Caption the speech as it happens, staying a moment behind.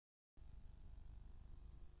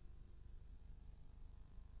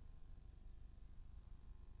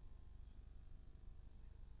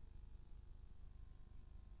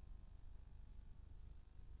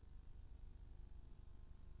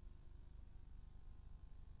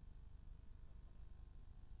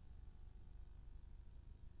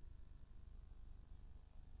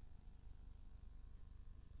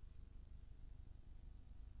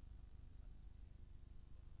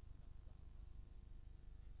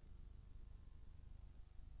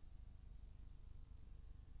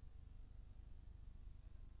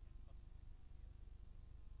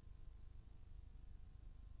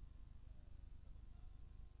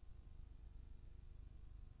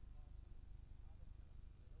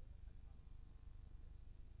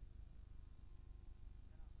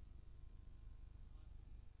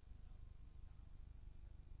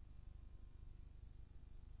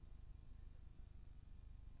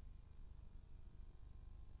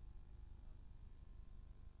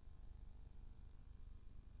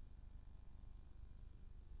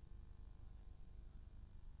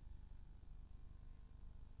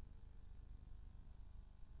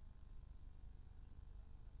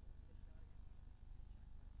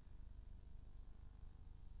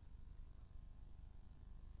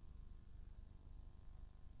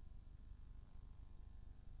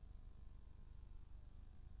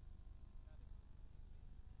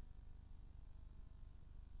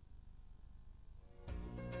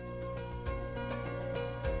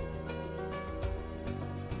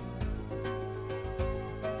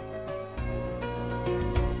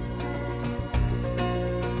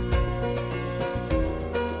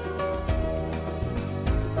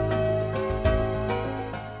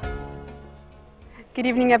Good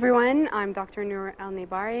evening, everyone. I'm Dr. NOOR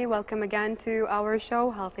NEBARI. Welcome again to our show,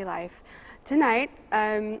 Healthy Life. Tonight,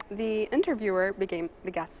 the interviewer became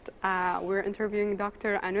the guest. We're interviewing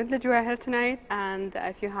Dr. ANOUD JUWAIHEL tonight, and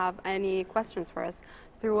if you have any questions for us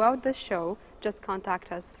throughout the show, just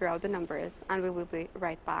contact us throughout the numbers, and we will be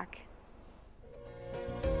right back.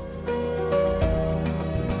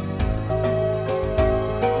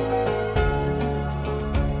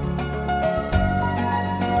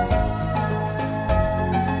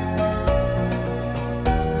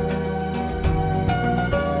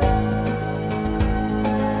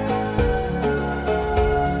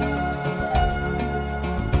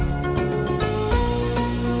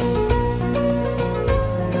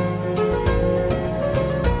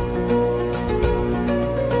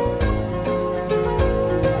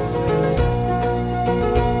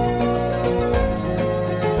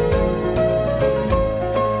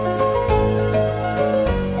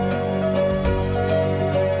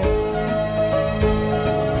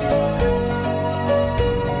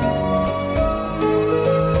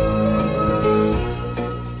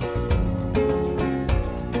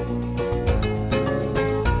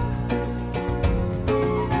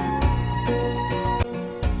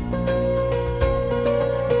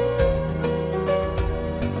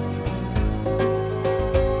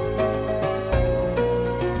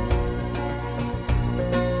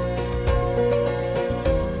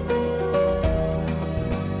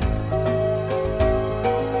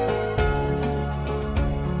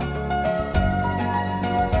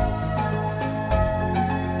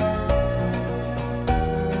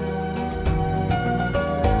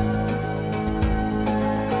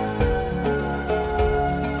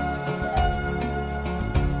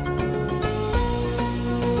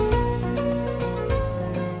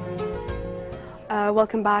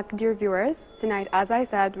 Welcome back, dear viewers. Tonight, as I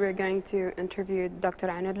said, we're going to interview Dr.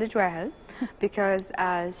 ANOUD JUWAIHEL because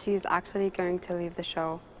she's actually going to leave the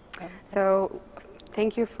show. Okay. So,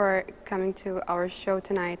 thank you for coming to our show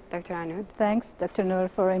tonight, Dr. ANOUD. Thanks, Dr. NOOR,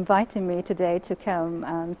 for inviting me today to come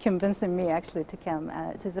and convincing me actually to come.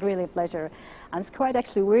 It is really a pleasure. And it's quite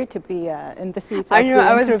actually weird to be in the seats of the interviewer.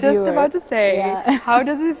 I was just about to say, how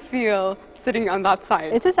does it feel sitting on that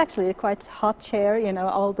side? It is actually a quite hot chair, you know,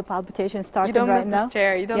 all the palpitations starting right now. You don't miss this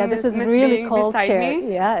chair? You don't this is really cold chair.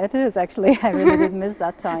 Me? Yeah, it is actually. I really did miss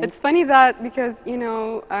that time. It's funny that because, you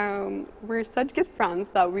know, we're such good friends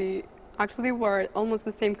that we actually wore almost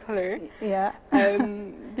the same color. Yeah.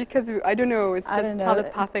 Because I don't know, it's just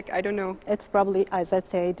telepathic. I don't know. It's probably, as I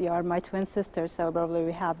said, you are my twin sister, so probably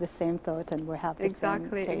we have the same thought and we have the same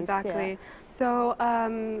taste. Exactly. Yeah. So,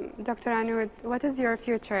 Dr. ANOUD, what is your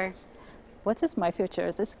future? What is my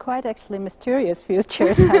future? It's quite actually mysterious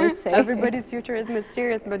futures, I would say. Everybody's future is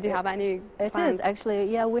mysterious, but do you have any plans? It is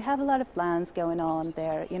actually, yeah, we have a lot of plans going on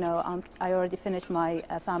there. You know, I already finished my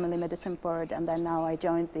family medicine board, and then now I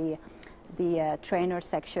joined the trainer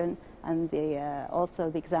section and also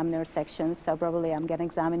the examiner section, so probably I'm going to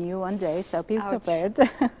examine you one day, so be prepared.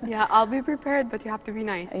 Yeah, I'll be prepared, but you have to be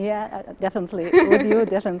nice. Yeah, definitely. With you,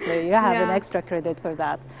 definitely. You have an extra credit for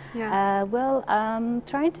that. Yeah. Well, I'm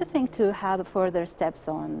trying to think to have further steps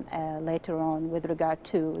on later on with regard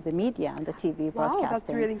to the media and the TV broadcasting. Wow, that's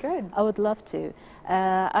really good. I would love to.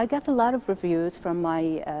 I got a lot of reviews from my,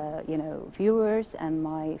 you know, viewers and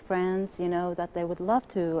my friends, you know, that they would love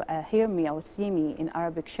to hear me or see me in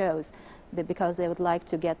Arabic shows. Because they would like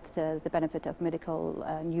to get the benefit of medical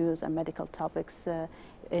news and medical topics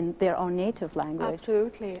in their own native language.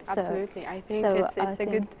 Absolutely, absolutely. I think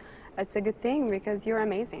it's a good thing because you're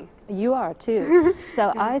amazing. You are too.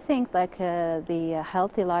 So I think like the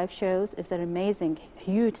Healthy Life shows is an amazing,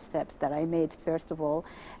 huge steps that I made first of all,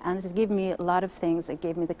 and it gave me a lot of things. It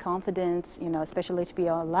gave me the confidence, you know, especially to be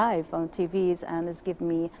on live on TVs, and it's given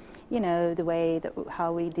me, you know, the way that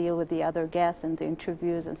how we deal with the other guests and the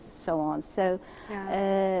interviews and so on. So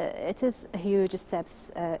it is huge steps,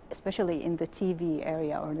 especially in the TV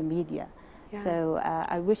area or the media. Yeah. So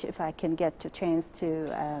I wish if I can get a chance to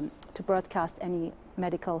broadcast any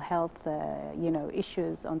medical health, you know,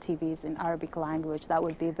 issues on TVs in Arabic language, that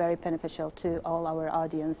would be very beneficial to all our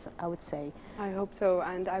audience, I would say. I hope so,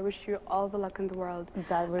 and I wish you all the luck in the world.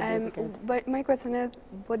 That would be good. But my question is,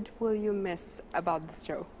 what will you miss about this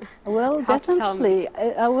show? Well, definitely,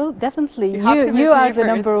 I will definitely. You are the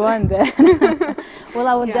number one then. Well,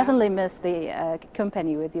 I will definitely miss the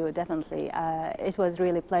company with you, definitely. It was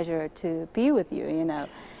really a pleasure to be with you, you know.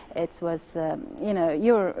 It was, you know,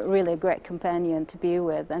 you're really a great companion to be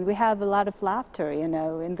with, and we have a lot of laughter, you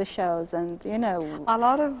know, in the shows, and you know, a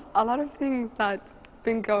lot of things that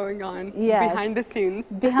been going on Yes. behind the scenes.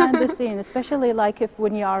 Behind the scenes, especially like if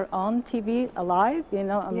when you are on TV alive, you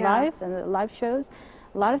know, on Yeah. live and live shows,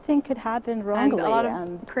 a lot of things could happen wrongly. And a lot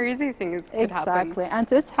of crazy things could happen. Exactly,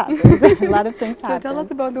 and it's happened. A lot of things So happen. tell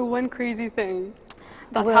us about the one crazy thing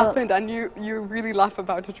that Well, happened and you really laugh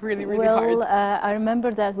about it really, really Well, hard. I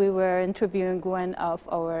remember that we were interviewing one of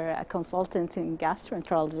our consultant in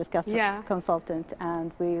gastroenterologist, Yeah. consultant,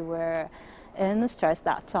 and we were in stress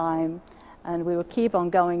that time, and we would keep on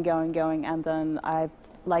going, and then I've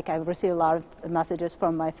received a lot of messages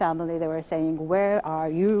from my family. They were saying, "Where are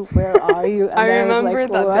you? Where are you?" And I was remember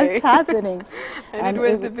like, that what's day. happening? And it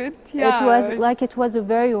was a bit, It was a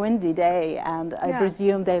very windy day, and I Yeah.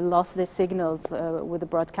 presume they lost the signals with the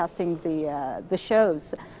broadcasting the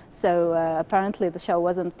shows. So apparently the show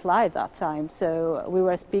wasn't live that time. So we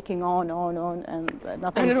were speaking on, and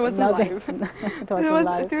nothing. And it wasn't nothing, live. it wasn't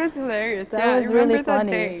live. It was hilarious. That yeah, was I remember really that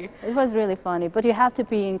funny. day. It was really funny, but you have to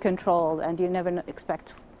be in control, and you never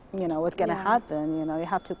expect, you know, what's going to Yeah. happen. You know, you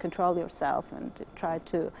have to control yourself and to try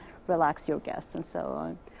to relax your guests and so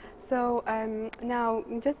on. So now,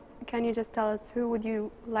 can you just tell us who would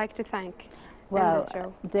you like to thank in Well, this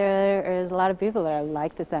show? there is a lot of people that I would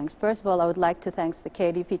like to thank. First of all, I would like to thank the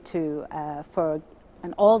KTV2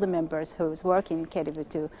 and all the members who's working in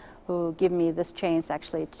KTV2 who give me this chance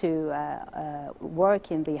actually to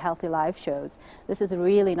work in the Healthy Life shows. This is a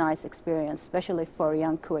really nice experience, especially for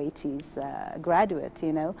young Kuwaitis, graduate,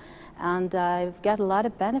 you know. And I've got a lot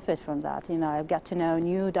of benefit from that. You know, I've got to know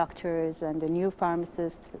new doctors and a new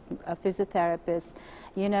pharmacist, a physiotherapist.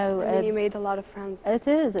 You know, I mean, you made a lot of friends. It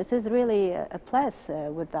is really a plus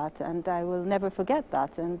with that, and I will never forget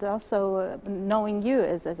that. And also, knowing you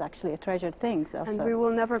is actually a treasured thing. Also. And we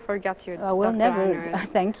will never forget you, we'll Dr. never. ANOUD.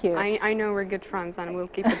 Thank you. I know we're good friends, and we'll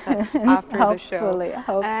keep in touch after the show.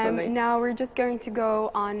 Hopefully. Now we're just going to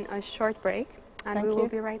go on a short break, and we will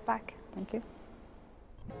be right back. Thank you.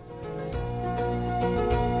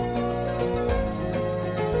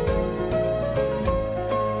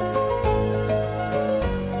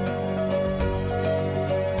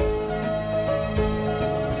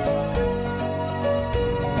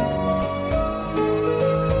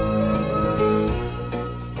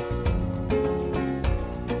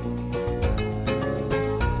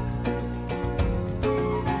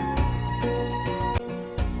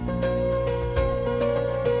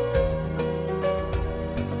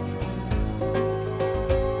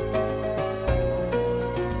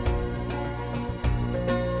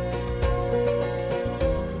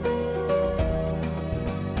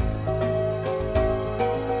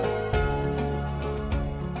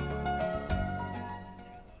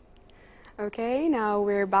 Okay, now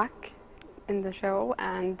we're back in the show,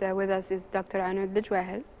 and with us is Dr. ANOUD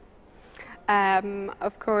JUWAIHEL.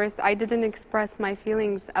 Of course, I didn't express my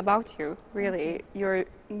feelings about you, really. You're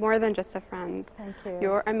more than just a friend. Thank you.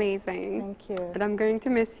 You're amazing. Thank you. And I'm going to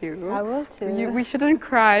miss you. I will too. We shouldn't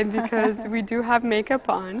cry because we do have makeup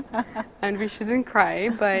on, and we shouldn't cry.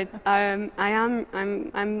 But I'm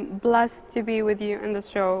blessed to be with you in the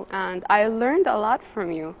show, and I learned a lot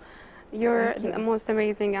from you. You're the most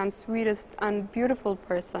amazing and sweetest and beautiful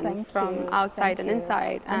person from outside and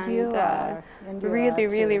inside. And you are.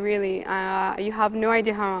 Really, you have no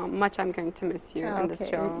idea how much I'm going to miss you in this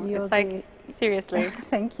show. It's like, seriously.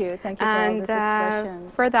 Thank you for all and these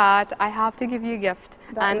expressions. for that, I have to give you a gift.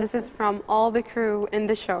 And this is from all the crew in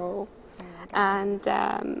the show. And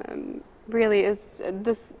really, is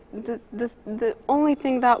the only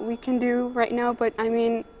thing that we can do right now, but I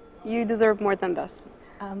mean, you deserve more than this.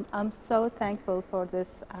 I'm so thankful for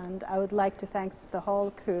this, and I would like to thank the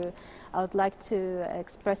whole crew. I would like to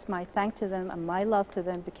express my thanks to them and my love to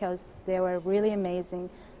them because they were really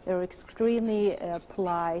amazing. They were extremely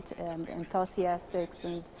polite and enthusiastic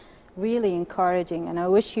and really encouraging. And I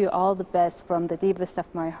wish you all the best from the deepest of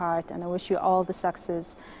my heart, and I wish you all the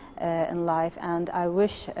success in life. And I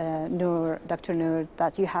wish NOOR, Dr. NOOR,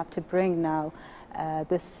 that you have to bring now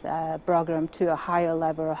this program to a higher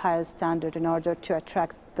level, a higher standard in order to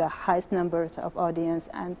attract the highest numbers of audience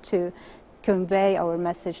and to convey our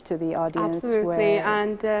message to the audience. Absolutely,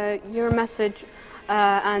 and your message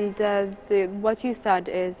what you said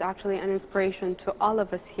is actually an inspiration to all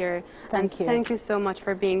of us here. Thank you. Thank you so much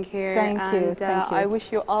for being here. Thank you. I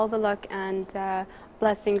wish you all the luck and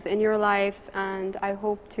blessings in your life, and I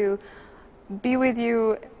hope to be with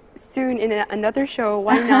you soon in another show.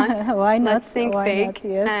 Why not? Why not? Let's think Why big. not?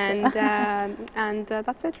 Yes. And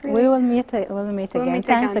that's it, really. We will meet. We'll meet again.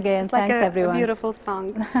 Thanks again. It's like Thanks, everyone. A beautiful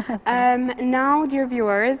song. Now, dear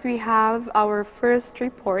viewers, we have our first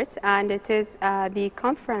report, and it is the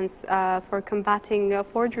conference for combating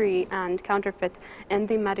forgery and counterfeit in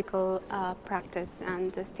the medical practice.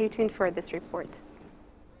 And stay tuned for this report.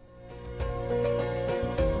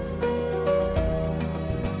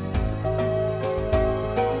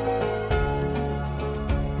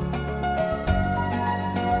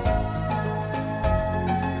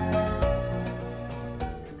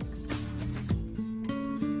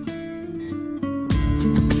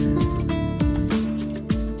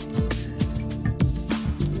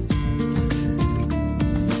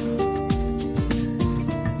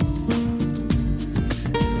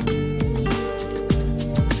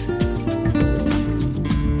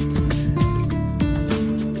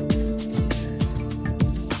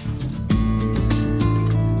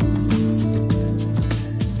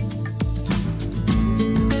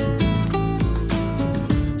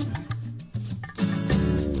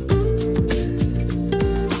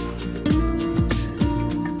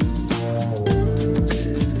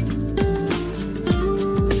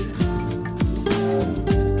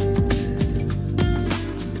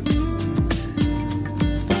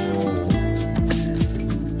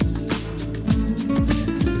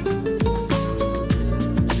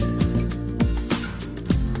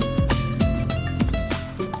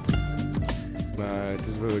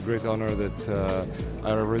 Great honor that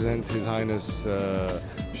I represent His Highness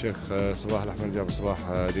Sheikh Sabah Al-Ahmed Jabr Sabah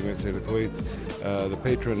Dimit Sayyid Al-Kuwait, the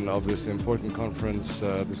patron of this important conference,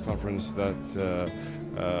 this conference that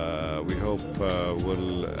we hope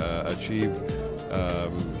will achieve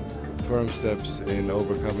firm steps in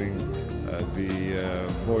overcoming the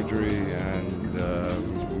forgery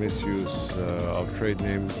and misuse of trade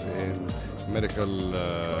names in medical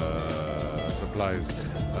supplies.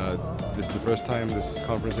 This is the first time this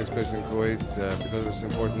conference takes place in Kuwait. Because of its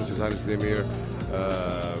importance, His Highness the Emir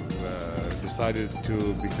decided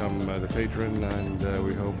to become the patron, and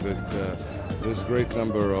we hope that this great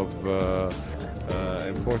number of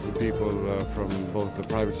important people from both the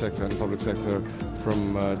private sector and the public sector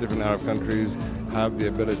from different Arab countries have the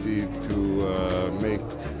ability to make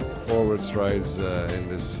forward strides in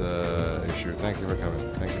this issue. Thank you for coming.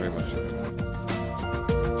 Thank you very much.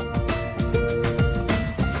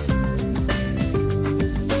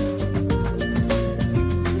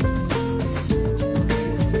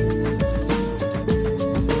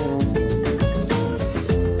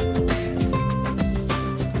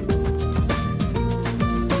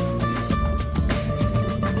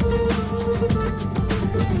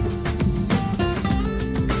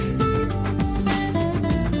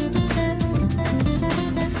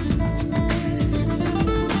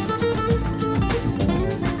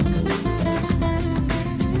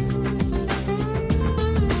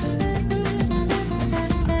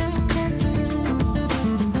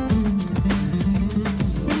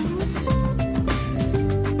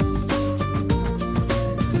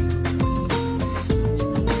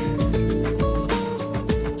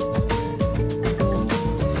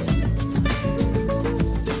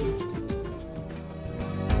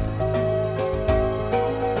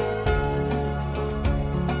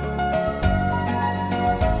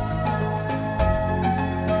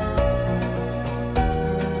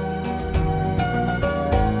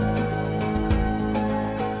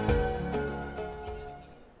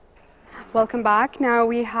 Welcome back. Now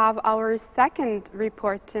we have our second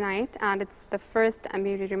report tonight, and it's the first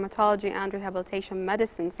Amiri Rheumatology and Rehabilitation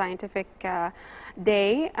Medicine Scientific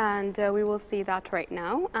Day, and we will see that right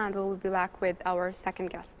now, and we'll be back with our second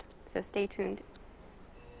guest. So stay tuned.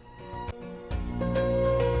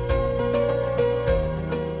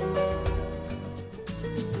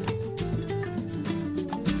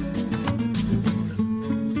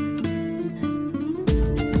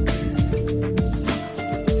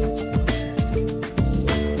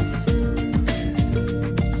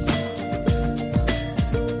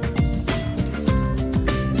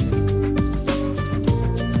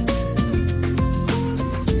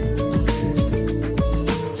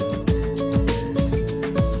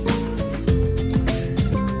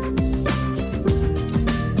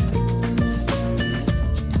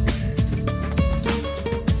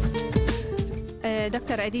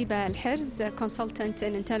 Dr. Adiba Al-Hirz, consultant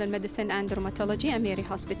in internal medicine and rheumatology, Amiri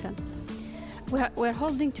Hospital. We're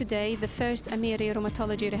holding today the first Amiri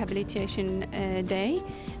Rheumatology Rehabilitation Day,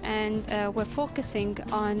 and we're focusing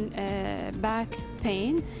on back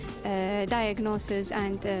pain, diagnosis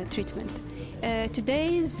and treatment.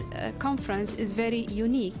 Today's conference is very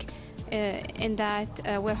unique. in that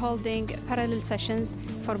we're holding parallel sessions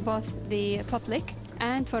for both the public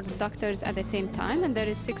and for the doctors at the same time, and there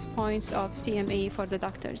is 6 points of CME for the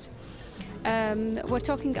doctors. We're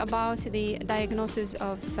talking about the diagnosis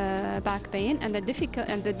of back pain and the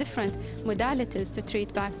different modalities to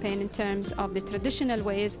treat back pain in terms of the traditional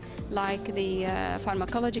ways, like the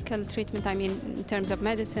pharmacological treatment, I mean in terms of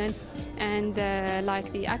medicine, and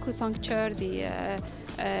like the acupuncture, the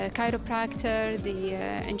chiropractor, the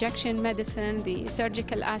injection medicine, the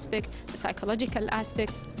surgical aspect, the psychological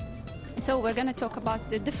aspect. So we're going to talk about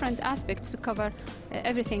the different aspects to cover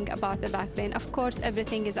everything about the back pain. Of course,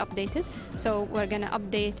 everything is updated, so we're going to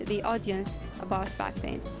update the audience about back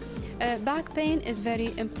pain. Back pain is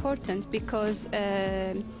very important because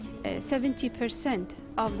 70%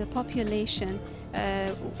 of the population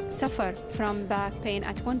suffer from back pain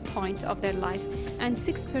at one point of their life, and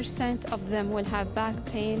 6% of them will have back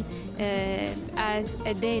pain as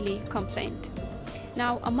a daily complaint.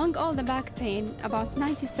 Now, among all the back pain, about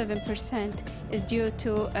 97% is due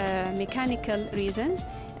to mechanical reasons,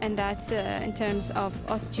 and that's in terms of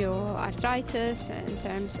osteoarthritis, in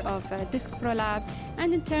terms of disc prolapse,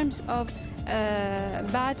 and in terms of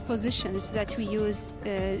bad positions that we use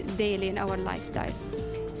daily in our lifestyle.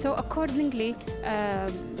 So accordingly,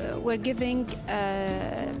 we're giving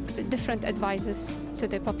different advices to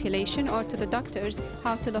the population or to the doctors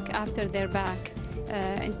how to look after their back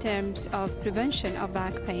in terms of prevention of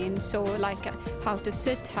back pain. So like how to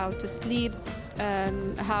sit, how to sleep,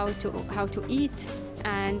 how to eat,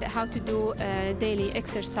 and how to do daily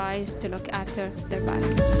exercise to look after their back.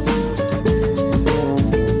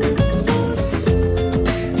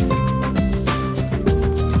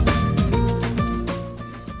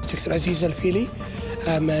 Dr. Aziz Al-Fili.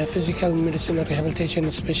 I'm a physical medicine and rehabilitation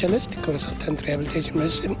specialist, consultant rehabilitation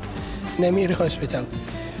medicine in Amiri Hospital.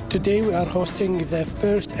 Today we are hosting the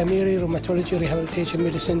first Amiri Rheumatology Rehabilitation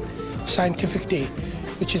Medicine Scientific Day,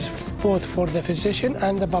 which is both for the physician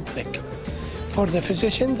and the public. For the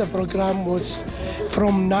physician, the program was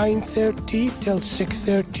from 9:30 till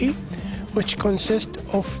 6:30, which consists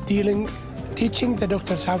of teaching the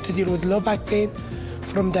doctors how to deal with low back pain,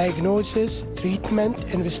 from diagnosis,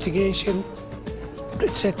 treatment, investigation,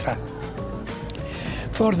 etc.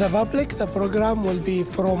 For the public, the program will be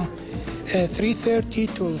from 3:30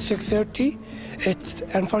 to 6:30.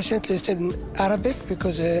 Unfortunately, it's in Arabic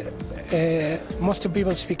because most of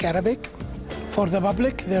people speak Arabic. For the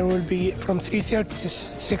public, there will be from 3:30 to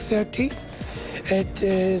 6:30. It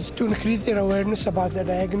is to increase their awareness about the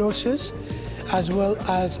diagnosis as well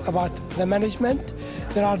as about the management.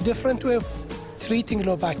 There are different ways of treating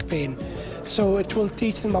low back pain. So it will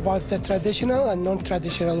teach them about the traditional and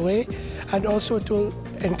non-traditional way, and also it will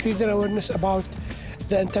increase their awareness about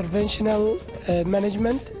the interventional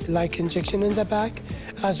management, like injection in the back,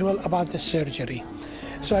 as well about the surgery.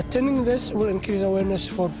 So attending this will increase awareness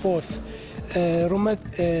for both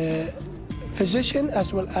physician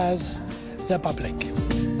as well as the public.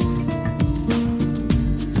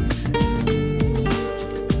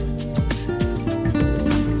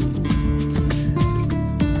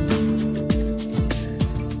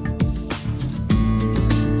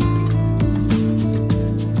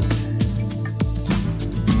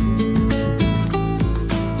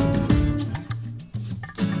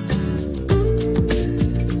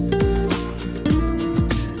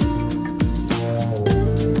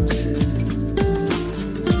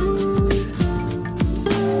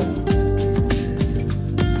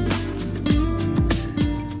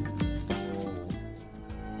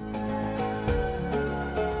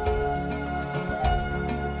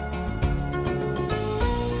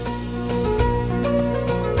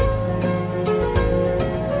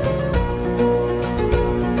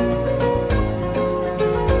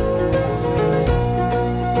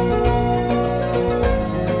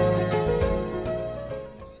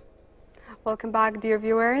 Welcome back, dear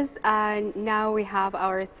viewers. Now we have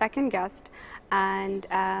our second guest, and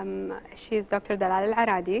she is Dr. Dalal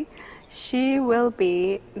Al-Aradi. She will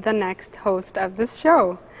be the next host of this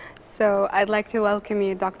show. So I'd like to welcome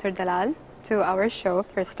you, Dr. Dalal, to our show,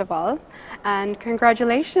 first of all. And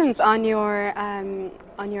congratulations on your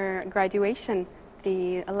graduation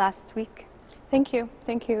last week. Thank you.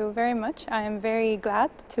 Thank you very much. I am very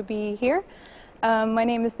glad to be here. My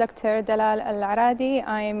name is Dr. Dalal Al-Aradi.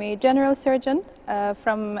 I am a general surgeon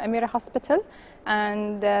from Amira Hospital,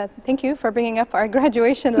 and thank you for bringing up our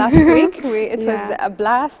graduation last week. It was a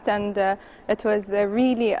blast, and it was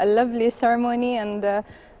really a lovely ceremony, and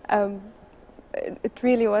it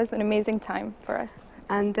really was an amazing time for us.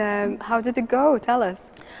 And how did it go? Tell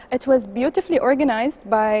us. It was beautifully organized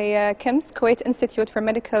by KIMS, Kuwait Institute for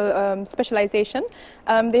Medical Specialization.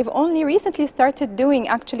 They've only recently started doing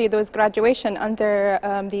actually those graduation under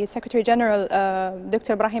the Secretary General,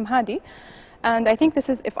 Dr. Ibrahim Hadi. And I think this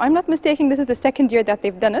is, if I'm not mistaken, this is the second year that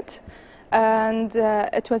they've done it. And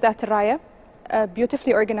it was at Raya,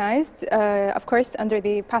 beautifully organized, of course, under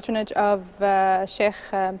the patronage of Sheikh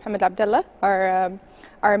Mohammed Abdullah,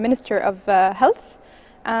 our Minister of Health.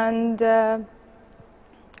 And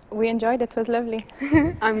we enjoyed it. It was lovely.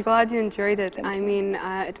 I'm glad you enjoyed it. Thank I you. mean,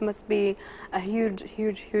 it must be a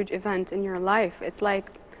huge event in your life. It's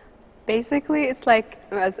like, basically, it's like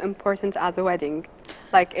as important as a wedding.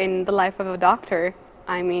 Like in the life of a doctor,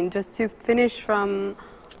 I mean, just to finish from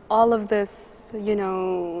all of this, you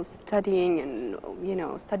know, studying and, you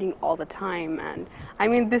know, studying all the time. And I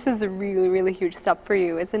mean, this is a really huge step for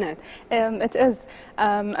you, isn't it? It is.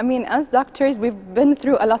 I mean, as doctors, we've been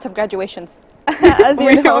through a lot of graduations. As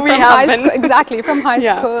you know, we from have high been. school, exactly, from high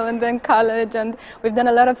Yeah. school and then college, and we've done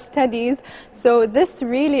a lot of studies. So this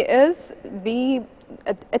really is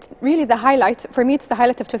it's really the highlight. For me, it's the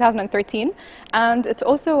highlight of 2013. And it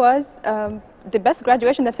also was the best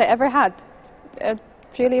graduation that I ever had. It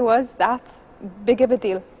really was that big of a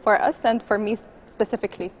deal for us and for me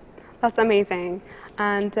specifically. That's amazing.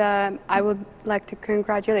 And I would like to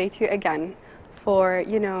congratulate you again for,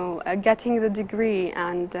 you know, getting the degree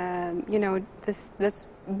and, you know, this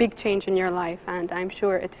big change in your life. And I'm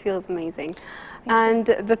sure it feels amazing. And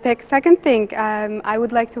the second thing, I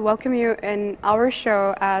would like to welcome you in our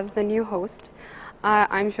show as the new host.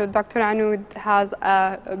 I'm sure Dr. ANOUD has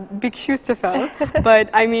big shoes to fill, but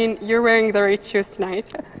I mean, you're wearing the right shoes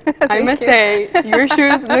tonight. I must say, your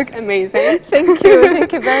shoes look amazing. Thank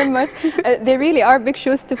you very much. They really are big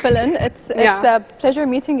shoes to fill in. It's a pleasure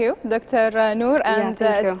meeting you, Dr. Noor, and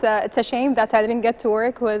it's a shame that I don't get to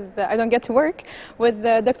work with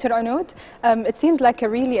Dr. ANOUD. It seems like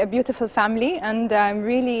a beautiful family, and I'm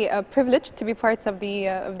really privileged to be part of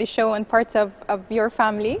the show and part of your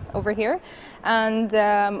family over here. And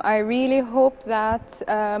I really hope that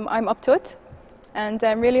I'm up to it, and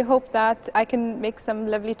I really hope that I can make some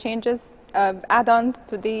lovely changes, add-ons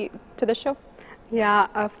to the show. Yeah,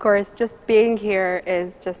 of course. Just being here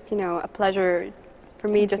is just, you know, a pleasure for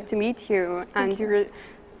me just to meet you. And you're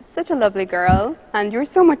such a lovely girl, and you're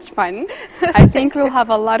so much fun. I think we'll have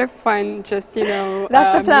a lot of fun just, you know,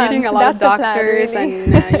 meeting a lot of doctors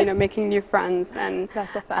and, you know, making new friends. And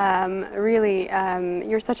That's the plan. really,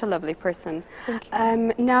 you're such a lovely person. Thank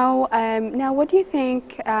you. Now, what do you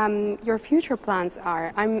think your future plans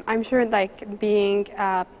are? I'm sure, like, being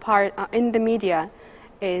part in the media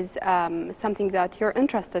is something that you're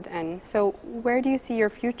interested in. So where do you see your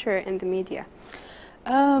future in the media?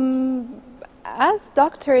 As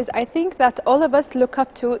doctors, I think that all of us look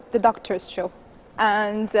up to the doctor's show,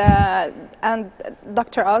 and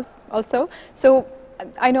Dr. Oz also. So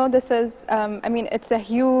I know this is, I mean, it's a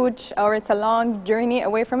huge, or it's a long journey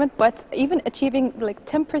away from it, but even achieving like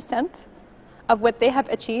 10% of what they have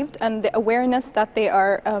achieved, and the awareness that they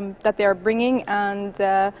are bringing, and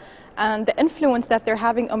the influence that they're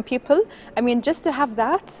having on people, I mean, just to have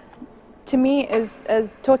that, to me,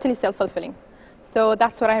 is totally self-fulfilling. So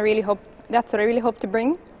that's what I really hope. That's what I really hope to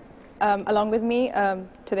bring along with me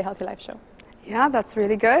to the Healthy Life Show. Yeah, that's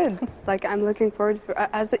really good. Like, I'm looking forward for,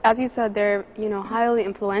 as you said, they're, you know, highly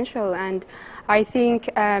influential, and I think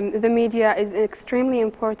the media is extremely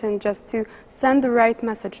important just to send the right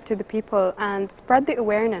message to the people and spread the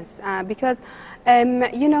awareness, because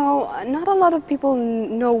you know, not a lot of people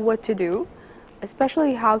know what to do,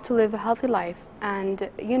 especially how to live a healthy life. And,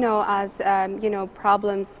 you know, as, you know,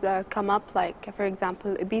 problems come up, like, for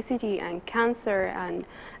example, obesity and cancer and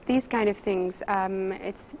these kind of things,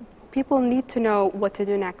 people need to know what to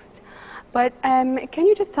do next. But can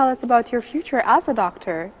you just tell us about your future as a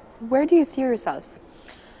doctor? Where do you see yourself?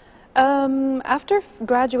 After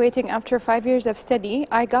graduating, after 5 years of study,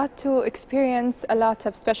 I got to experience a lot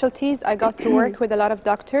of specialties. I got to work with a lot of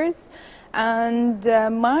doctors. And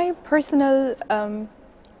my personal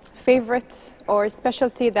favorite or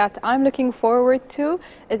specialty that I'm looking forward to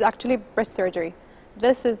is actually breast surgery.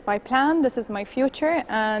 This is my plan, this is my future,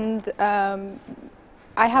 and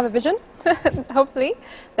I have a vision, hopefully,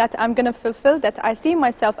 that I'm going to fulfill, that I see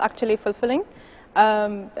myself actually fulfilling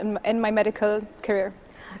in my medical career.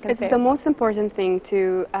 It's the most important thing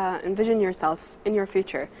to envision yourself in your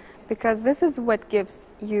future, because this is what gives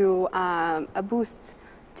you a boost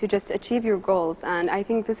to just achieve your goals. And I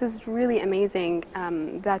think this is really amazing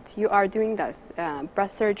that you are doing this.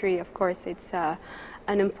 Breast surgery, of course, it's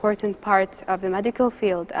an important part of the medical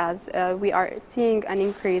field, as we are seeing an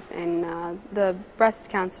increase in the breast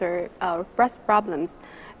cancer, breast problems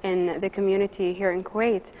in the community here in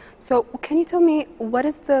Kuwait. So can you tell me, what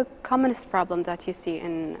is the commonest problem that you see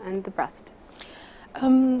in the breast?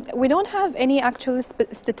 We don't have any actual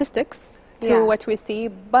statistics to what we see,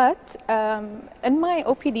 but in my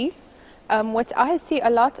OPD, what I see a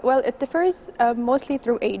lot, well, it differs mostly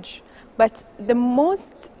through age, but the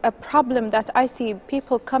most problem that I see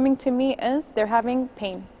people coming to me is they're having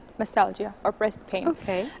pain, mastalgia or breast pain.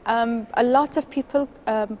 Okay. A lot of people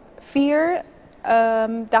fear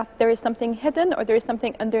that there is something hidden or there is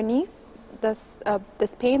something underneath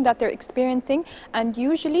this pain that they're experiencing, and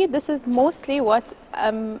usually this is mostly what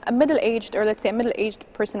a middle-aged, or let's say a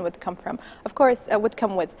middle-aged person would come from. Of course, would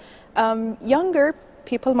come with. Younger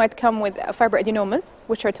people might come with fibroadenomas,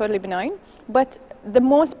 which are totally benign, but the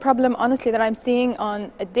most problem, honestly, that I'm seeing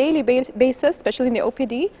on a daily basis, especially in the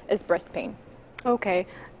OPD, is breast pain. Okay.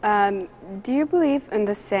 Do you believe in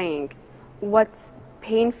the saying, what's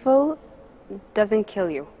painful doesn't kill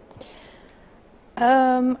you?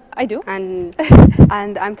 I do. And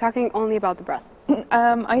I'm talking only about the breasts.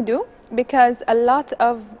 I do, because a lot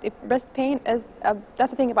of the breast pain is,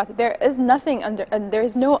 that's the thing about it, there is nothing there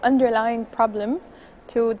is no underlying problem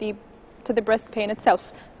to the breast pain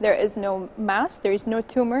itself. There is no mass, there is no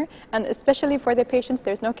tumor, and especially for the patients,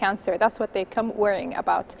 there's no cancer. That's what they come worrying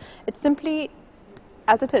about. It's simply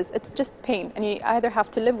as it is, it's just pain, and you either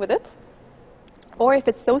have to live with it, or if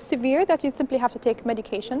it's so severe that you simply have to take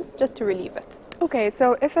medications just to relieve it. Okay,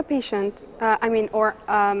 so if a patient,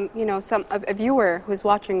 you know, a viewer who's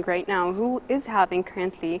watching right now who is having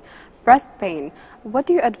currently breast pain, what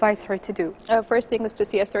do you advise her to do? First thing is to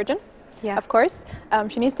see a surgeon. Yeah. Of course,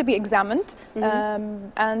 she needs to be examined,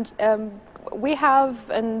 and we have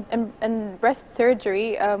in breast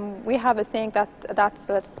surgery, we have a saying that's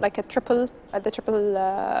like a triple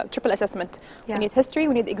assessment. Yeah. We need history,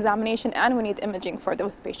 we need examination, and we need imaging for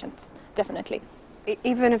those patients, definitely.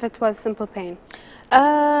 Even if it was simple pain?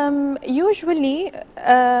 Usually,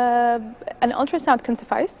 an ultrasound can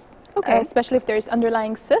suffice. Okay. Especially if there's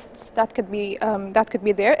underlying cysts, that could be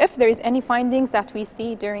there. If there is any findings that we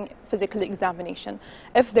see during physical examination,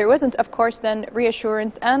 if there wasn't, of course, then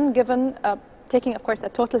reassurance, and given taking, of course, a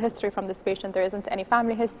total history from this patient, there isn't any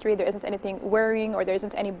family history, there isn't anything worrying, or there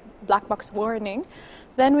isn't any black box warning,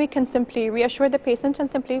 then we can simply reassure the patient and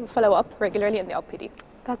simply follow up regularly in the LPD.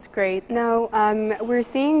 That's great. Now, we're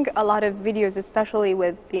seeing a lot of videos, especially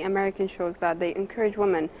with the American shows, that they encourage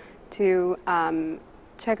women to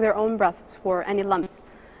check their own breasts for any lumps.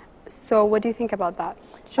 So what do you think about that?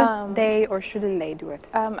 Should they or shouldn't they do it?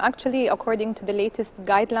 Actually, according to the latest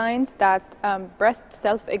guidelines, that breast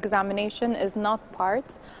self-examination is not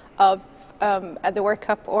part of the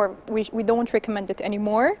workup, or we don't recommend it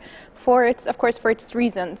anymore for its, of course, for its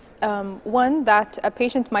reasons. One, that a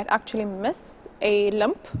patient might actually miss a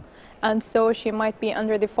lump, and so she might be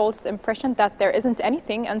under the false impression that there isn't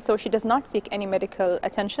anything, and so she does not seek any medical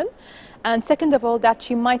attention. And second of all, that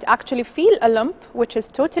she might actually feel a lump, which is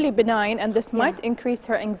totally benign, and this might increase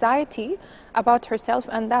her anxiety about herself,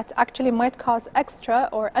 and that actually might cause extra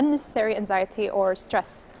or unnecessary anxiety or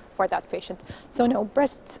stress for that patient. So no,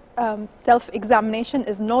 breast self-examination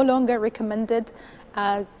is no longer recommended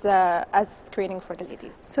as screening for the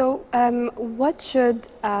ladies. So what should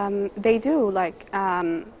they do? Like,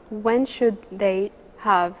 when should they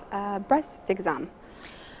have a breast exam?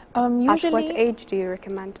 Usually, at what age do you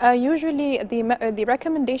recommend? Usually, the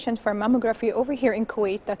recommendation for mammography over here in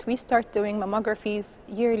Kuwait, that we start doing mammographies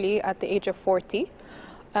yearly at the age of 40,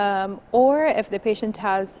 or if the patient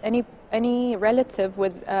has any relative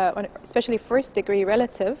with, especially first-degree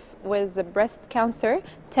relative with the breast cancer,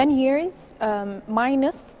 10 years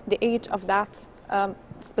minus the age of that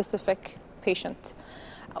specific patient.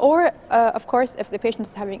 Or, of course, if the patient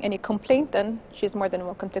is having any complaint, then she's more than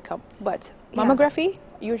welcome to come. But mammography,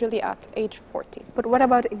 usually at age 40. But what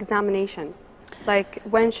about examination? Like,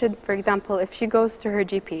 when should, for example, if she goes to her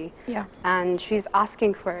GP and she's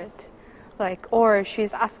asking for it, like, or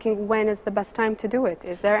she's asking when is the best time to do it,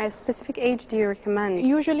 is there a specific age do you recommend?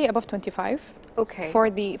 Usually above 25. Okay. For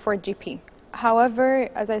GP. However,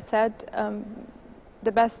 as I said,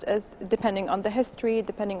 the best is depending on the history,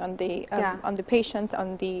 depending on the patient,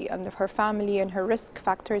 on her family, and her risk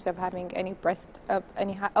factors of having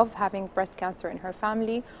having breast cancer in her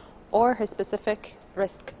family, or her specific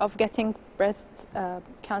risk of getting breast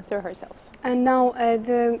cancer herself. And now,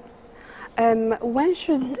 when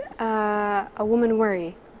should a woman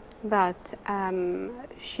worry that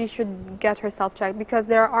she should get herself checked? Because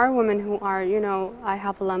there are women who are, you know, I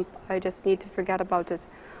have a lump, I just need to forget about it.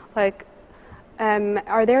 Like,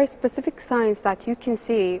 are there specific signs that you can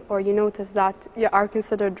see or you notice that are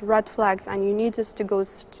considered red flags and you need just to go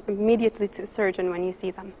immediately to a surgeon when you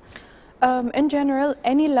see them? In general,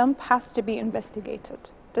 any lump has to be investigated.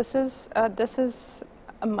 This is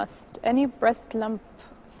a must. Any breast lump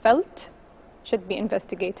felt should be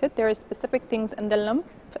investigated. There are specific things in the lump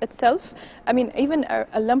itself. I mean, even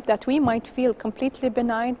a lump that we might feel completely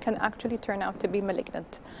benign can actually turn out to be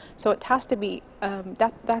malignant. So it has to be,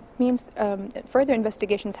 that means further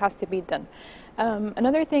investigations has to be done.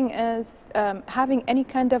 Another thing is having any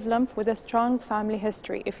kind of lump with a strong family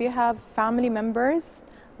history. If you have family members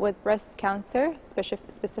with breast cancer,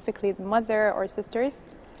 specifically the mother or sisters,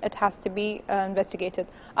 it has to be investigated.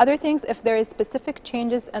 Other things, if there is specific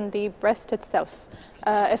changes in the breast itself,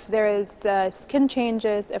 if there is skin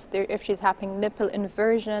changes, if she's having nipple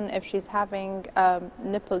inversion, if she's having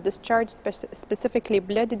nipple discharge, specifically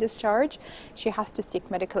blood discharge, she has to seek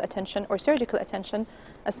medical attention or surgical attention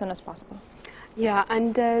as soon as possible. Yeah,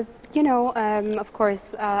 and you know, of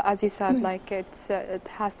course, as you said, like it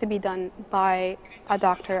has to be done by a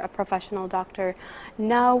doctor, a professional doctor.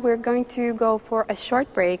 Now we're going to go for a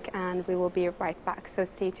short break, and we will be right back. So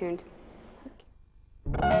stay tuned.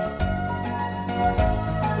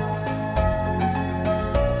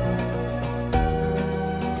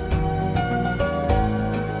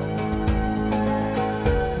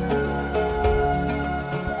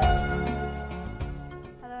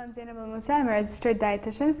 I'm a registered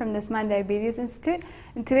dietitian from the Usman Diabetes Institute,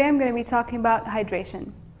 and today I'm going to be talking about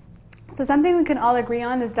hydration. So something we can all agree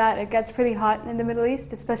on is that it gets pretty hot in the Middle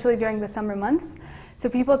East, especially during the summer months. So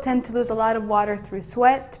people tend to lose a lot of water through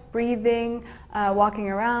sweat, breathing, walking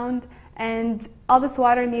around, and all this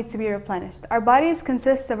water needs to be replenished. Our bodies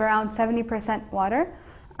consist of around 70% water,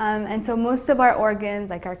 and so most of our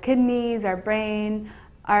organs, like our kidneys, our brain,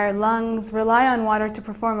 our lungs, rely on water to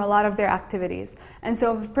perform a lot of their activities. And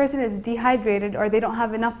so if a person is dehydrated or they don't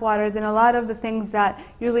have enough water, then a lot of the things that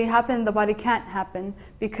usually happen in the body can't happen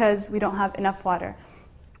because we don't have enough water.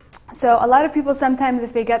 So a lot of people sometimes,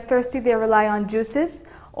 if they get thirsty, they rely on juices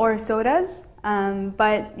or sodas,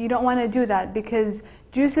 but you don't want to do that because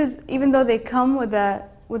juices, even though they come with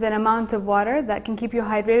an amount of water that can keep you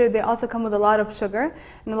hydrated, they also come with a lot of sugar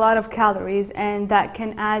and a lot of calories, and that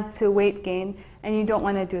can add to weight gain, and you don't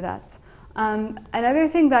want to do that. Another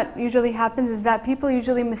thing that usually happens is that people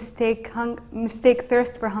usually mistake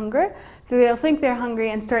thirst for hunger, so they'll think they're hungry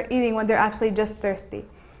and start eating when they're actually just thirsty.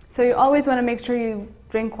 So you always want to make sure you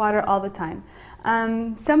drink water all the time.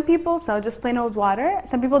 Some people, so just plain old water.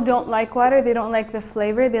 Some people don't like water, they don't like the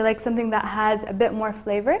flavor, they like something that has a bit more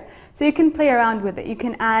flavor. So you can play around with it. You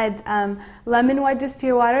can add lemon wedges to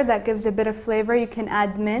your water, that gives a bit of flavor. You can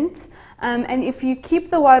add mint. And if you keep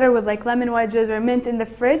the water with like lemon wedges or mint in the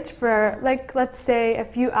fridge for like, let's say a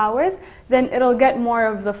few hours, then it'll get more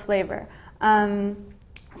of the flavor.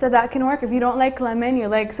 So that can work. If you don't like lemon, you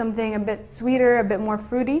like something a bit sweeter, a bit more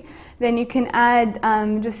fruity, then you can add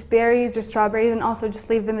just berries or strawberries and also just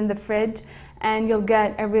leave them in the fridge and you'll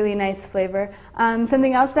get a really nice flavor.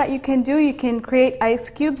 Something else that you can do, you can create ice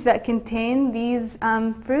cubes that contain these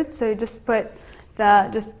fruits. So you just put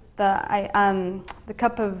the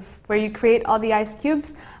cup of where you create all the ice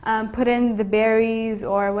cubes, put in the berries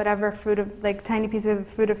or whatever fruit of, like tiny piece of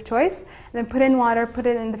fruit of choice, and then put in water, put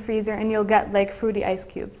it in the freezer, and you'll get like fruity ice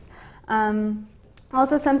cubes.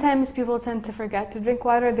 Also, sometimes people tend to forget to drink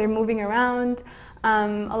water. They're moving around.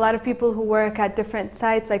 A lot of people who work at different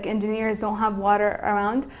sites, like engineers, don't have water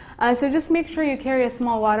around. So just make sure you carry a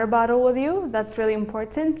small water bottle with you. That's really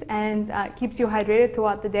important and keeps you hydrated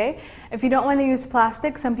throughout the day. If you don't want to use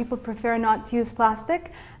plastic, some people prefer not to use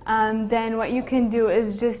plastic, then what you can do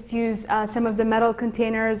is just use some of the metal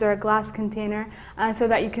containers or a glass container so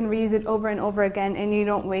that you can reuse it over and over again and you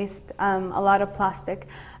don't waste a lot of plastic.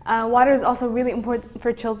 Water is also really important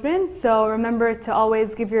for children, so remember to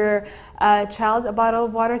always give your child a bottle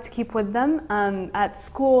of water to keep with them at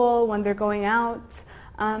school, when they're going out.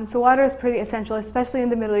 So water is pretty essential, especially in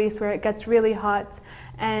the Middle East where it gets really hot,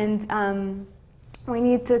 and we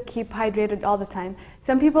need to keep hydrated all the time.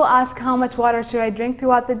 Some people ask how much water should I drink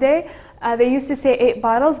throughout the day. They used to say 8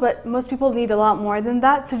 bottles, but most people need a lot more than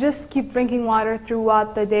that, so just keep drinking water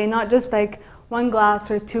throughout the day, not just like 1 glass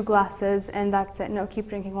or 2 glasses and that's it. No, keep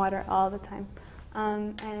drinking water all the time.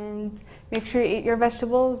 And make sure you eat your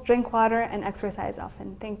vegetables, drink water, and exercise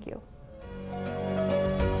often. Thank you.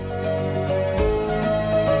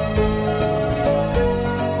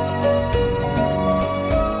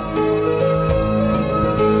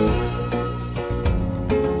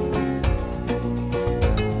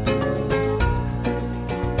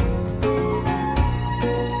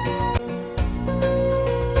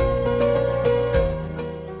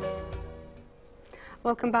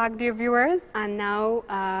 Welcome back, dear viewers. And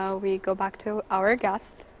now we go back to our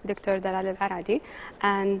guest, Dr. Dalal Al-Aradi.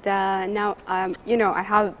 And now, you know, I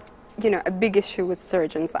have, you know, a big issue with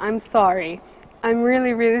surgeons. I'm sorry. I'm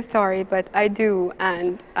really, really sorry, but I do.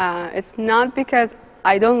 And it's not because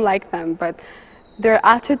I don't like them, but their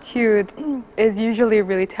attitude is usually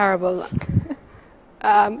really terrible.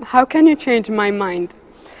 How can you change my mind?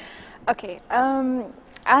 Okay.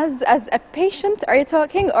 As a patient, are you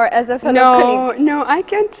talking, or as a fellow colleague? No, I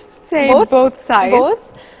can't say both sides.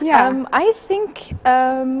 Both? Yeah. I think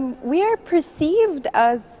we are perceived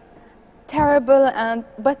as terrible,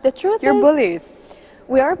 but the truth is... You're bullies.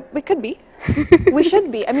 We could be. We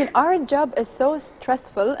should be. I mean, our job is so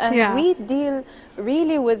stressful, and we deal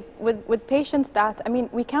really with patients that, I mean,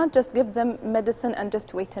 we can't just give them medicine and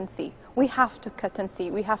just wait and see. We have to cut and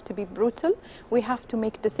see. We have to be brutal. We have to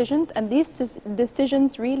make decisions, and these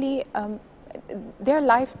decisions really, they're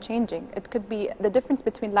life-changing. It could be the difference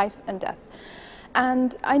between life and death.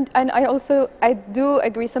 And I do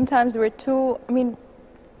agree sometimes we're too, I mean,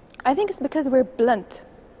 I think it's because we're blunt.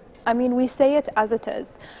 I mean, we say it as it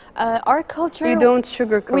is. Our culture... We don't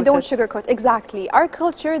sugarcoat. We don't sugarcoat, exactly. Our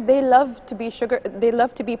culture, they love to be they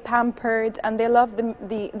love to be pampered, and they love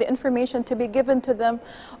the information to be given to them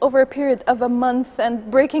over a period of a month,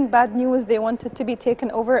 and breaking bad news, they want it to be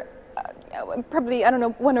taken over probably, I don't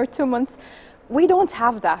know, 1 or 2 months. We don't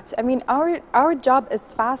have that. I mean, our job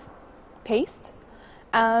is fast-paced,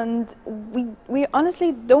 and we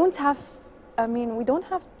honestly don't have, I mean, we don't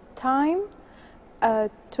have time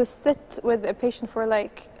to sit with a patient for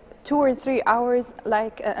like 2 or 3 hours,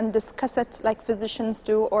 like and discuss it like physicians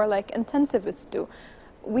do or like intensivists do.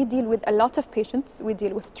 We deal with a lot of patients. We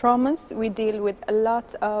deal with traumas. We deal with a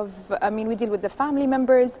lot of, I mean, we deal with the family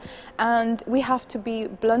members, and we have to be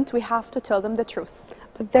blunt. We have to tell them the truth.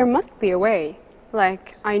 But there must be a way.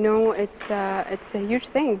 Like, I know it's a huge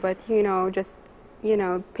thing, but you know, just, you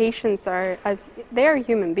know, patients they are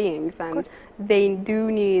human beings, and they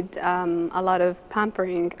do need a lot of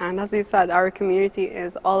pampering. And as you said, our community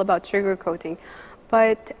is all about sugarcoating.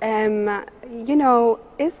 But, you know,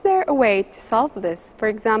 is there a way to solve this? For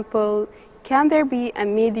example, can there be a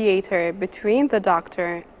mediator between the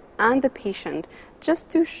doctor and the patient just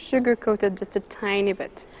to sugarcoat it just a tiny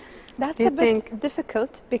bit? That's a bit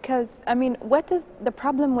difficult because, I mean, what is the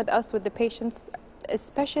problem with us, with the patients,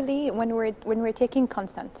 especially when we're taking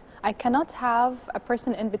consent? I cannot have a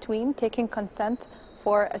person in between taking consent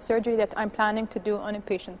for a surgery that I'm planning to do on a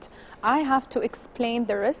patient. I have to explain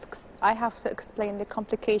the risks. I have to explain the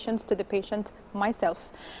complications to the patient myself.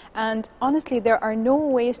 And honestly, there are no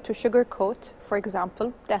ways to sugarcoat, for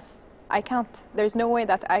example, death. I can't. There's no way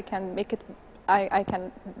that I can make it, I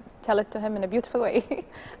can tell it to him in a beautiful way.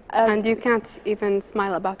 And you can't even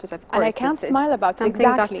smile about it, of course. And I can't smile about it,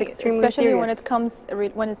 exactly, that's extremely especially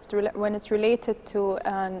serious. when it's related to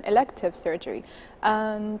an elective surgery.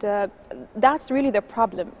 And that's really the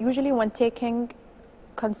problem. Usually when taking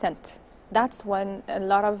consent, that's when a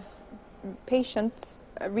lot of patients,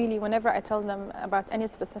 really, whenever I tell them about any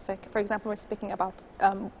specific, for example, we're speaking about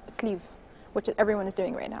sleeve, which everyone is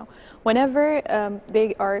doing right now. Whenever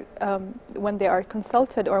when they are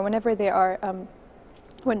consulted, or whenever they are,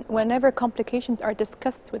 whenever complications are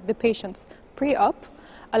discussed with the patients pre-op,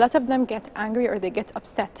 a lot of them get angry or they get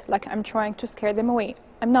upset, like I'm trying to scare them away.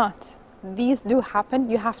 I'm not. These do happen.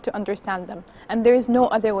 You have to understand them, and there is no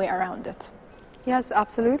other way around it. Yes,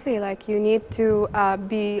 absolutely. Like, you need to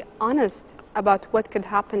be honest about what could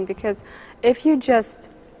happen, because if you just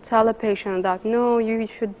tell a patient that, no, you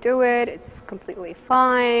should do it, it's completely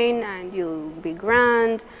fine, and you'll be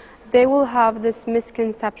grand, they will have this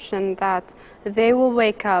misconception that they will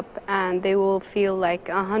wake up and they will feel like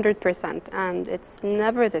 100%, and it's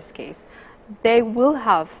never this case. They will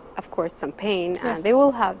have, of course, some pain, and they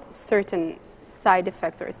will have certain side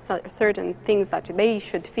effects or certain things that they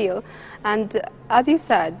should feel. And as you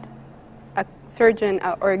said, a surgeon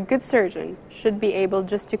or a good surgeon should be able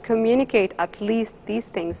just to communicate at least these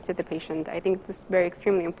things to the patient. I think this is very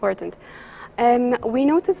extremely important. We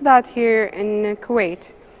noticed that here in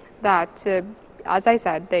Kuwait, that as I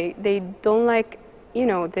said, they don't like, you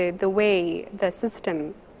know, the way the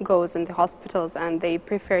system goes in the hospitals, and they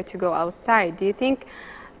prefer to go outside. Do you think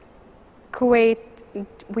Kuwait,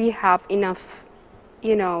 we have enough,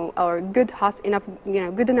 you know, or good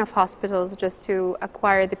enough hospitals just to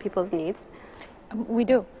acquire the people's needs? We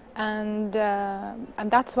do. And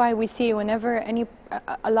that's why we see whenever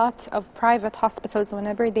a lot of private hospitals,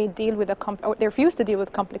 whenever they deal with or they refuse to deal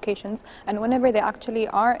with complications, and whenever they actually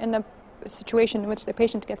are in a situation in which the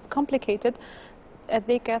patient gets complicated,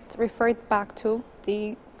 they get referred back to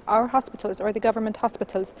our hospitals or the government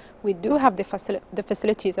hospitals, we do have the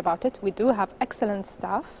facilities about it. We do have excellent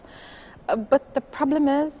staff. But the problem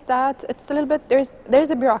is that it's a little bit,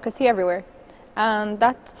 there's a bureaucracy everywhere. And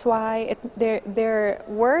that's why their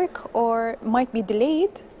work might be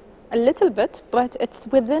delayed a little bit, but it's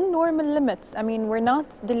within normal limits. I mean, we're not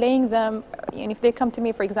delaying them. And if they come to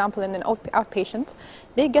me, for example, in an outpatient,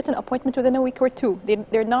 they get an appointment within a week or two.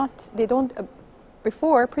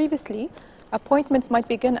 Previously, appointments might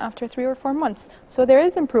begin after 3 or 4 months. So there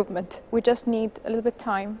is improvement. We just need a little bit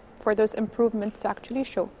time for those improvements to actually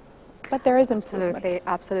show. But there is improvement.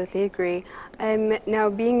 Absolutely agree. Now,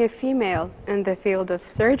 being a female in the field of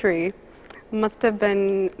surgery must have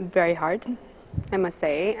been very hard, I must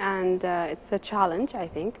say, and it's a challenge, I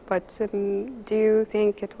think. But do you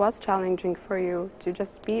think it was challenging for you to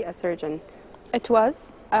just be a surgeon? It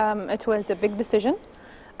was. It was a big decision.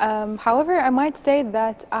 However, I might say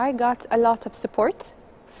that I got a lot of support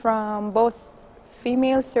from both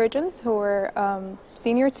female surgeons who were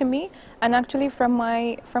senior to me, and actually from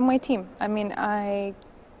my team. I mean, I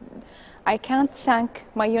can't thank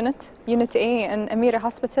my Unit A in Amira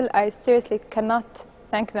Hospital. I seriously cannot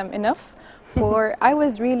thank them enough. For I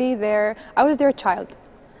was their child.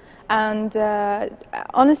 And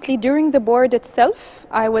honestly, during the board itself,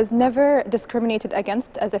 I was never discriminated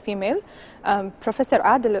against as a female. Professor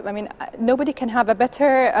Adil, I mean, nobody can have a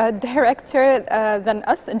better director than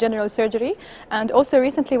us in general surgery. And also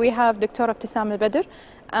recently we have Dr. Ibtisam al-Badr,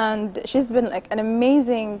 and she's been like an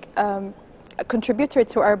amazing contributor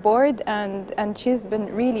to our board, and she's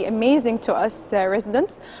been really amazing to us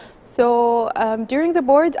residents. So during the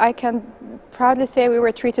board, I can proudly say we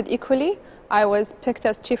were treated equally. I was picked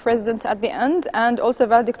as chief resident at the end, and also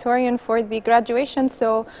valedictorian for the graduation.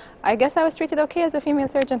 So I guess I was treated okay as a female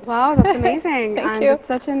surgeon. Wow, that's amazing. Thank you. It's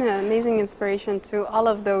such an amazing inspiration to all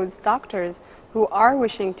of those doctors who are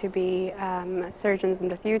wishing to be surgeons in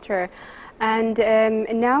the future. And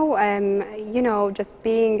now, you know, just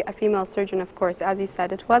being a female surgeon, of course, as you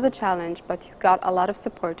said, it was a challenge, but you got a lot of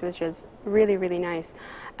support, which is really, really nice.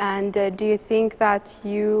 And do you think that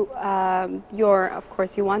of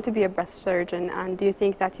course, you want to be a breast surgeon, and do you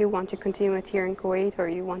think that you want to continue it here in Kuwait, or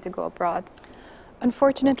you want to go abroad?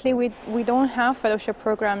 Unfortunately, we don't have fellowship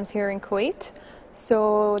programs here in Kuwait,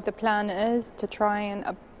 so the plan is to try and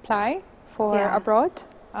apply for abroad.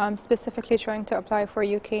 Specifically trying to apply for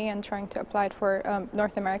UK and trying to apply for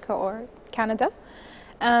North America or Canada.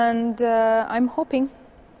 And I'm hoping,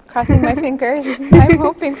 crossing my fingers, I'm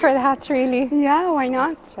hoping for that, really. Yeah, why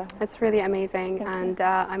not? Sure. It's really amazing. And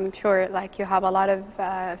I'm sure like you have a lot of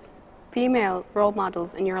female role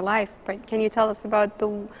models in your life, but can you tell us about the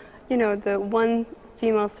one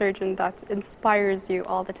female surgeon that inspires you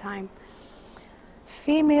all the time?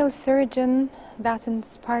 Female surgeon that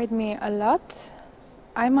inspired me a lot,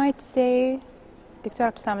 I might say Dr.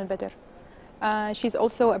 Ibtisam al-Badr. She's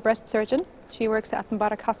also a breast surgeon. She works at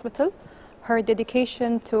Mubarak Hospital. Her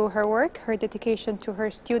dedication to her work, her dedication to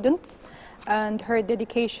her students, and her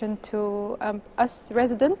dedication to us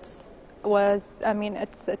residents was, I mean,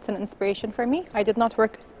 it's an inspiration for me. I did not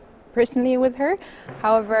work personally with her.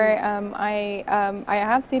 However, I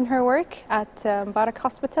have seen her work at Mubarak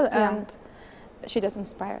Hospital, and she does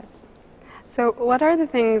inspire us. So what are the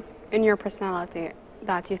things in your personality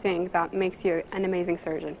that you think that makes you an amazing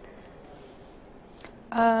surgeon?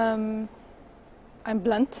 I'm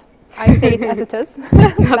blunt. I say it as it is.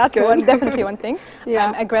 That's definitely one thing. Yeah.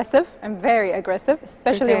 I'm aggressive. I'm very aggressive,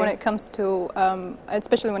 especially when it comes to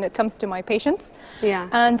my patients. Yeah.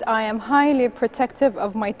 And I am highly protective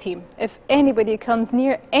of my team. If anybody comes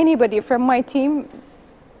near anybody from my team,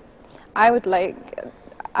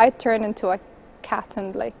 I turn into a cat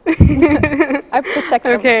and like I protect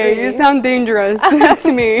them. Okay, really. You sound dangerous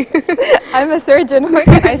to me. I'm a surgeon. What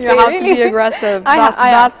can I say? You have to be aggressive.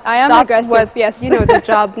 I am aggressive. What, yes, the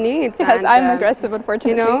job needs. Yes, and, I'm aggressive.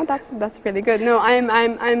 Unfortunately, that's really good. No,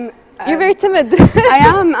 I'm. You're very timid.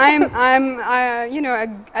 I'm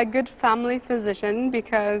a good family physician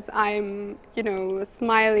because I'm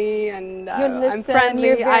smiley and I'm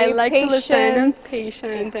friendly. I like to listen. I'm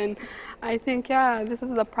patient and. I think, this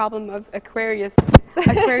is the problem of Aquarius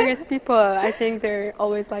people. I think they're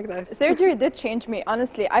always like this. Surgery did change me,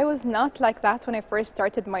 honestly. I was not like that when I first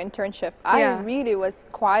started my internship. I really was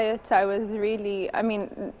quiet. I was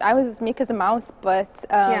as meek as a mouse, but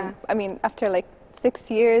I mean, after like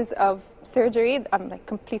 6 years of surgery, I'm like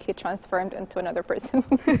completely transformed into another person.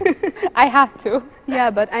 I had to.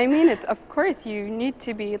 Yeah, but I mean it. Of course, you need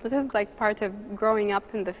to be. This is like part of growing up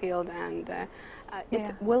in the field, and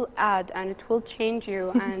it will add and it will change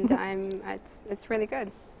you, and it's really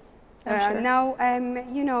good. Sure. Now,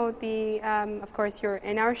 you know, of course, you're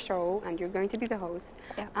in our show and you're going to be the host.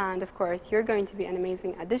 Yeah. And of course, you're going to be an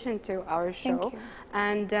amazing addition to our show. Thank you.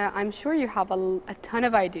 And I'm sure you have a ton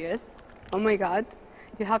of ideas. Oh my God,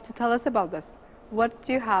 you have to tell us about this. What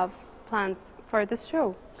do you have plans for this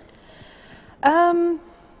show?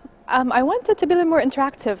 I want it to be a little more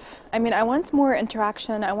interactive. I mean, I want more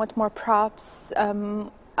interaction. I want more props.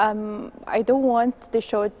 I don't want the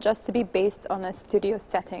show just to be based on a studio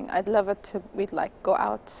setting. I'd love it to we'd like go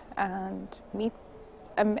out and meet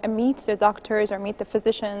the doctors or meet the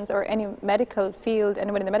physicians or any medical field,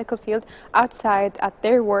 anyone in the medical field outside at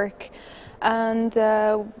their work. And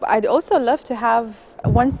I'd also love to have,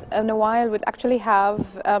 once in a while, we'd actually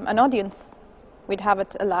have an audience. We'd have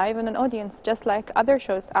it alive and an audience, just like other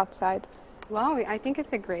shows outside. Wow, I think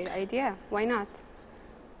it's a great idea. Why not?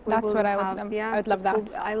 That's what I would. Yeah, I'd love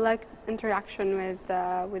that. I like interaction with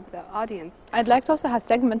the audience. I'd like to also have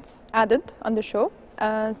segments added on the show,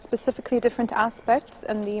 specifically different aspects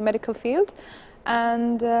in the medical field,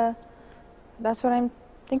 and that's what I'm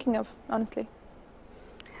thinking of, honestly.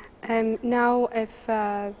 Now, if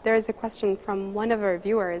there is a question from one of our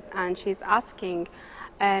viewers, and she's asking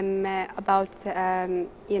about,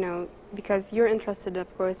 you know, because you're interested,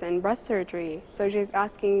 of course, in breast surgery. So she's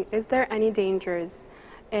asking, is there any dangers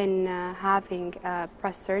in having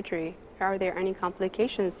breast surgery? Are there any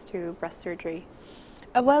complications to breast surgery?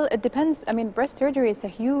 Well, it depends. I mean, breast surgery is a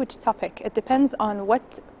huge topic. It depends on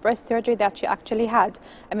what breast surgery that she actually had.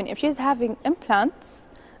 I mean, if she's having implants,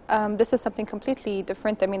 this is something completely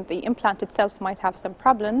different. I mean, the implant itself might have some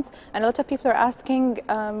problems, and a lot of people are asking,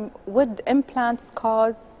 would implants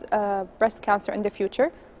cause breast cancer in the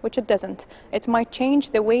future? Which it doesn't. It might change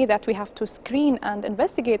the way that we have to screen and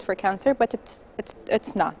investigate for cancer, but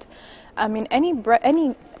it's not. I mean,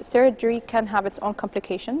 any surgery can have its own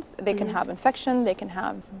complications. They can have infection, they can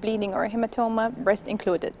have bleeding or hematoma, breast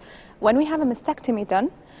included. When we have a mastectomy done,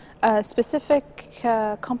 specific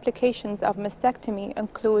complications of mastectomy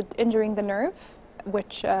include injuring the nerve,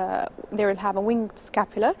 which they will have a winged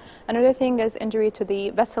scapula. Another thing is injury to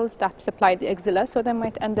the vessels that supply the axilla, so they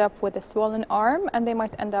might end up with a swollen arm, and they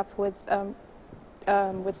might end up with the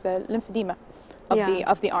lymphedema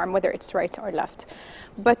of the arm, whether it's right or left.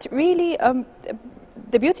 But really,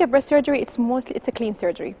 the beauty of breast surgery, it's a clean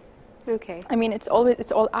surgery. Okay. I mean, it's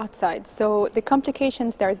all outside, so the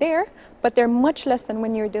complications, they're there, but they're much less than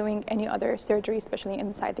when you're doing any other surgery, especially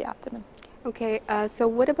inside the abdomen. Okay, so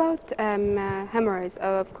what about hemorrhoids?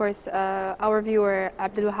 Of course, our viewer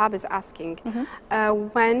Abdul Wahab is asking,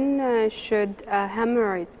 when should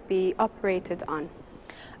hemorrhoids be operated on?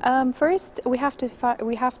 First, we have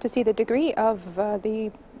to see the degree of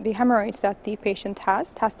the hemorrhoids that the patient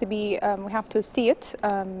has. It has to be, we have to see it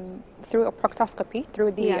through a proctoscopy,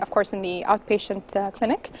 through the, of course, in the outpatient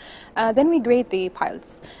clinic. Then we grade the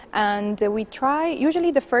piles, and we try usually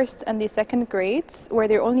the first and the second grades where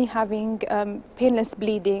they're only having painless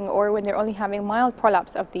bleeding, or when they're only having mild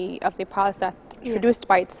prolapse of the piles that produced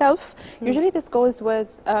by itself. Usually this goes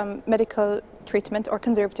with medical treatment or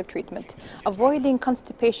conservative treatment. Avoiding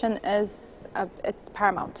constipation is it's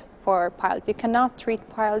paramount for piles. You cannot treat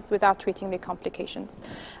piles without treating the complications.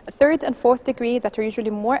 A third and fourth degree that are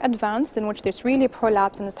usually more advanced, in which there's really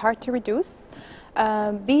prolapse and it's hard to reduce,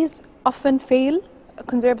 these often fail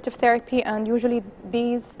conservative therapy, and usually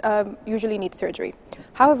these usually need surgery.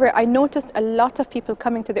 However, I noticed a lot of people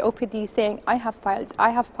coming to the OPD saying, I have piles, I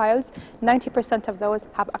have piles. 90% of those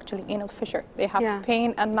have actually anal fissure. They have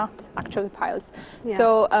pain and not actually piles.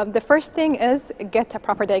 So the first thing is get a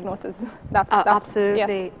proper diagnosis. That's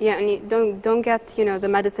absolutely. Yeah, and you don't get the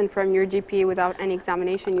medicine from your GP without any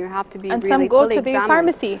examination. You have to be and really some go fully to the examined.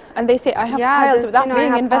 pharmacy and they say, I have piles without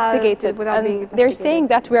being investigated. They're saying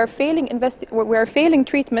that we are failing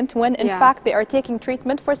treatment when in fact they are taking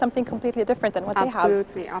treatment for something completely different than what they have.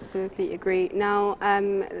 Absolutely agree. Now,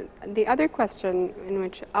 the other question in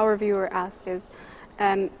which our viewer asked is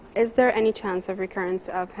there any chance of recurrence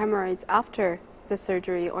of hemorrhoids after the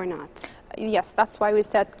surgery or not? Yes, that's why we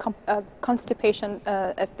said constipation,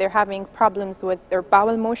 if they're having problems with their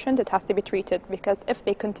bowel motion, it has to be treated, because if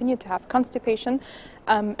they continue to have constipation,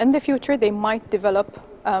 in the future they might develop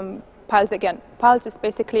piles again. Piles is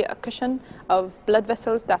basically a cushion of blood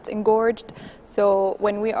vessels that's engorged. So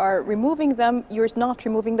when we are removing them, you're not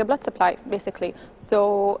removing the blood supply, basically.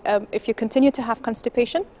 So if you continue to have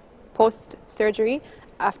constipation post-surgery,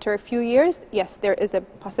 after a few years, yes, there is a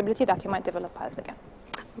possibility that you might develop piles again.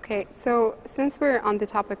 Okay, so since we're on the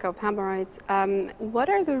topic of hemorrhoids, what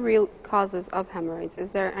are the real causes of hemorrhoids?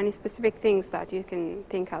 Is there any specific things that you can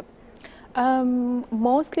think of?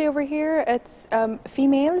 Mostly over here, it's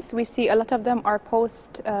females. We see a lot of them are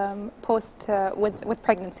post with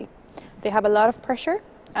pregnancy. They have a lot of pressure,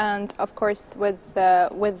 and of course, with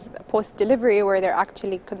post delivery, where they're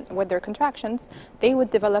actually with their contractions, they would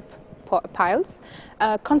develop piles.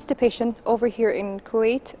 Constipation over here in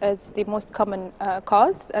Kuwait is the most common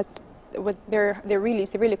cause. They're really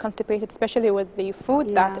severely constipated, especially with the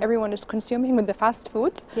food that everyone is consuming with the fast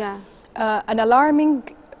foods. Yeah. An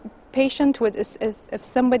alarming patient is if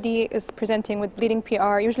somebody is presenting with bleeding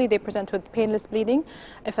PR. Usually they present with painless bleeding.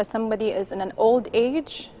 If somebody is in an old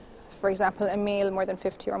age, for example, a male more than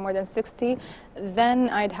 50 or more than 60, then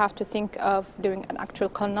I'd have to think of doing an actual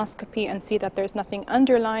colonoscopy and see that there's nothing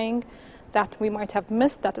underlying that we might have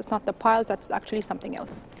missed, that it's not the piles, that's actually something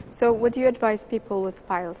else. So what do you advise people with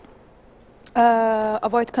piles?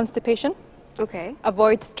 Avoid constipation. Okay.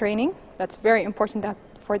 Avoid straining. That's very important that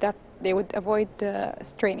for that they would avoid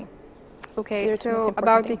straining. Okay, so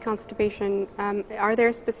about the constipation, are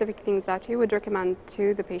there specific things that you would recommend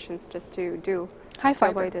to the patients just to do to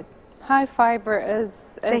avoid it? High fiber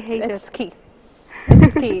is it's key.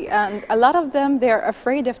 It's key, and a lot of them, they're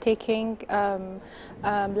afraid of taking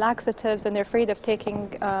laxatives, and they're afraid of taking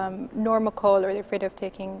Normacol, or they're afraid of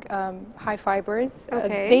taking high fibers.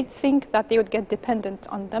 Okay. They think that they would get dependent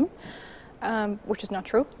on them, which is not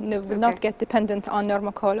true. No, will not get dependent on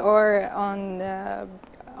Normacol or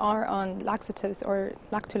on laxatives or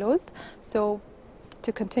lactulose. So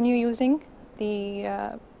to continue using the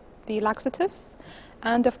laxatives,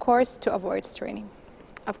 and of course to avoid straining.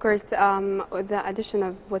 Of course, the addition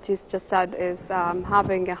of what you just said is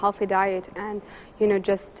having a healthy diet, and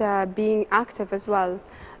just being active as well.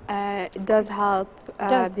 It does help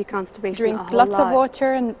the constipation. Drink lots of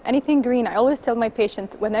water and anything green. I always tell my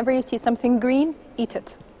patient, whenever you see something green, eat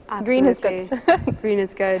it. Absolutely. Green is good. Green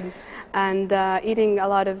is good. And eating a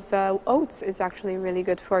lot of oats is actually really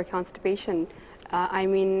good for constipation. I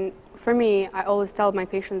mean, for me, I always tell my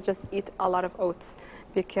patients just eat a lot of oats,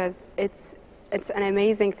 because it's an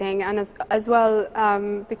amazing thing. And as well,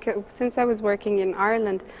 because since I was working in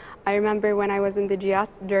Ireland, I remember when I was in the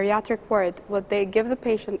geriatric ward, what they give the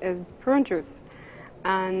patient is prune juice.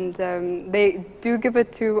 And they do give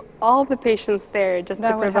it to all the patients there just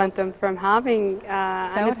to prevent them from having.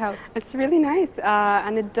 That would help. It's really nice,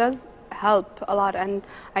 and it does help a lot. And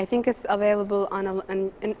I think it's available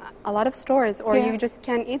in a lot of stores, or you just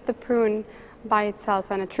can eat the prune by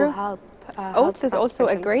itself, and it will help. Oats is also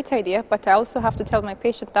a great idea, but I also have to tell my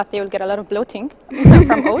patient that they will get a lot of bloating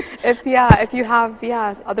from oats. If you have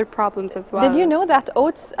other problems as well. Did you know that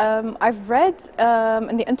oats? I've read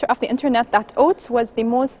in the internet that oats was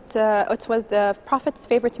the Prophet's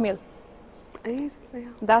favorite meal.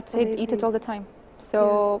 That he'd eat it all the time.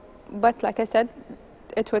 So, but like I said,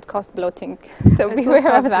 it would cause bloating. So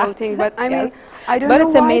beware of that. Bloating, but I mean, I don't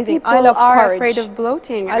know why people are afraid of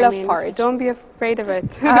bloating. I love porridge. Don't be afraid of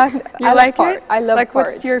it. You like it? I love porridge.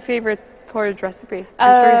 What's your favorite porridge recipe?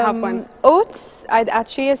 I'm sure you have one. Oats, I'd add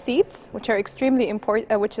chia seeds, which are extremely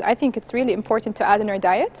important, which I think it's really important to add in our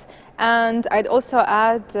diet. And I'd also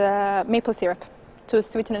add maple syrup to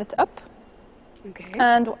sweeten it up. Okay.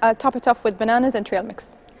 And top it off with bananas and trail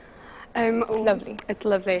mix. It's lovely. It's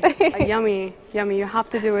lovely. Yummy, yummy. You have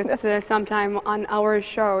to do it sometime on our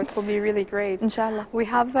show. It will be really great. Inshallah. We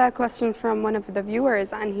have a question from one of the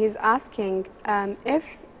viewers, and he's asking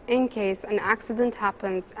if, in case an accident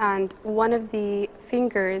happens and one of the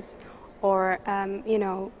fingers, or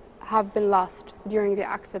have been lost during the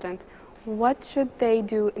accident, what should they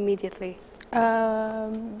do immediately?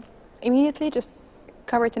 Immediately, just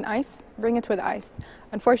cover it in ice. Bring it with ice.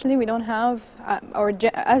 Unfortunately, we don't have,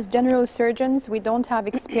 as general surgeons, we don't have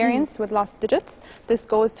experience with lost digits. This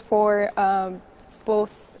goes for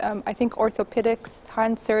both, I think, orthopedics,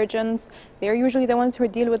 hand surgeons. They're usually the ones who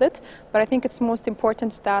deal with it. But I think it's most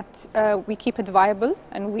important that we keep it viable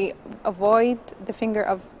and we avoid the finger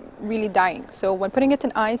of really dying. So when putting it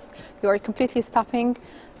in ice, you are completely stopping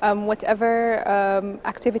whatever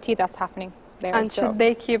activity that's happening there. And should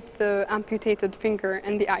they keep the amputated finger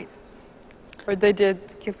in the ice? Or they did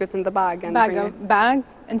keep it in the bag? And bag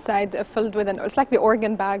inside filled with it's like the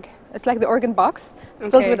organ bag. It's like the organ box. It's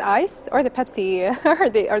filled with ice, or the Pepsi, or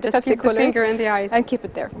the Just Pepsi keep coolers. the finger in the ice. And keep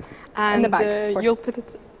it there, and in the bag. You'll put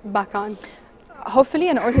it back on. Hopefully,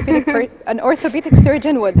 an orthopedic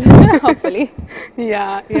surgeon would. Hopefully.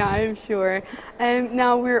 Yeah, I'm sure.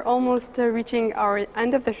 Now we're almost reaching our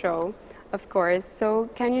end of the show, of course. So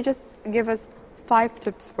can you just give us 5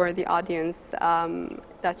 tips for the audience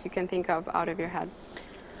that you can think of out of your head?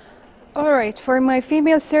 All right, for my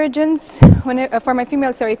female surgeons,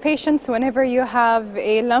 patients, whenever you have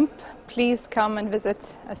a lump, please come and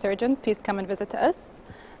visit a surgeon. Please come and visit us.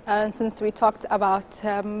 And since we talked about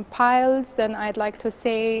piles, then I'd like to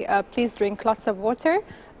say please drink lots of water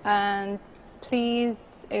and please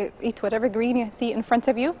eat whatever green you see in front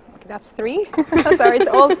of you. Okay, that's 3. Sorry, it's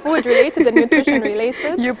all food related and nutrition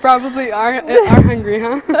related. You probably are hungry,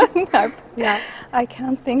 huh? Yeah. I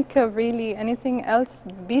can't think of really anything else.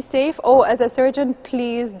 Be safe. Oh, as a surgeon,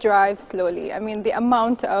 please drive slowly. I mean, the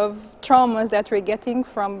amount of traumas that we're getting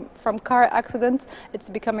from car accidents, it's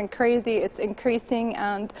becoming crazy, it's increasing,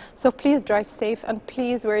 and so please drive safe and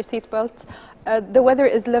please wear a seatbelt. The weather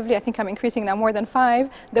is lovely. I think I'm increasing now more than 5.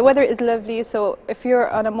 The weather is lovely, so if you're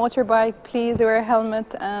on a motorbike, please wear a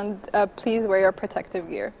helmet and please wear your protective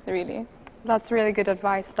gear, really. That's really good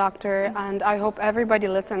advice, doctor, and I hope everybody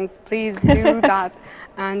listens. Please do that.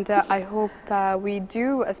 And I hope we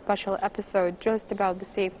do a special episode just about the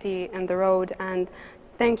safety in the road. And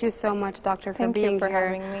thank you so much, doctor, for being here.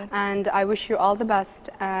 Having me. And I wish you all the best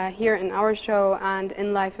here in our show and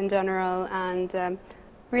in life in general. And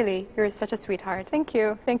really, you're such a sweetheart. Thank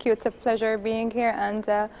you. Thank you. It's a pleasure being here, and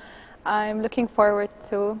I'm looking forward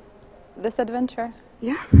to this adventure.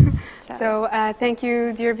 Yeah. So thank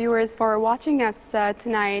you, dear viewers, for watching us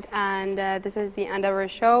tonight, and this is the end of our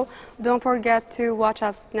show. Don't forget to watch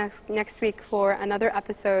us next week for another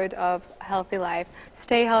episode of Healthy Life.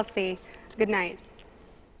 Stay healthy. Good night.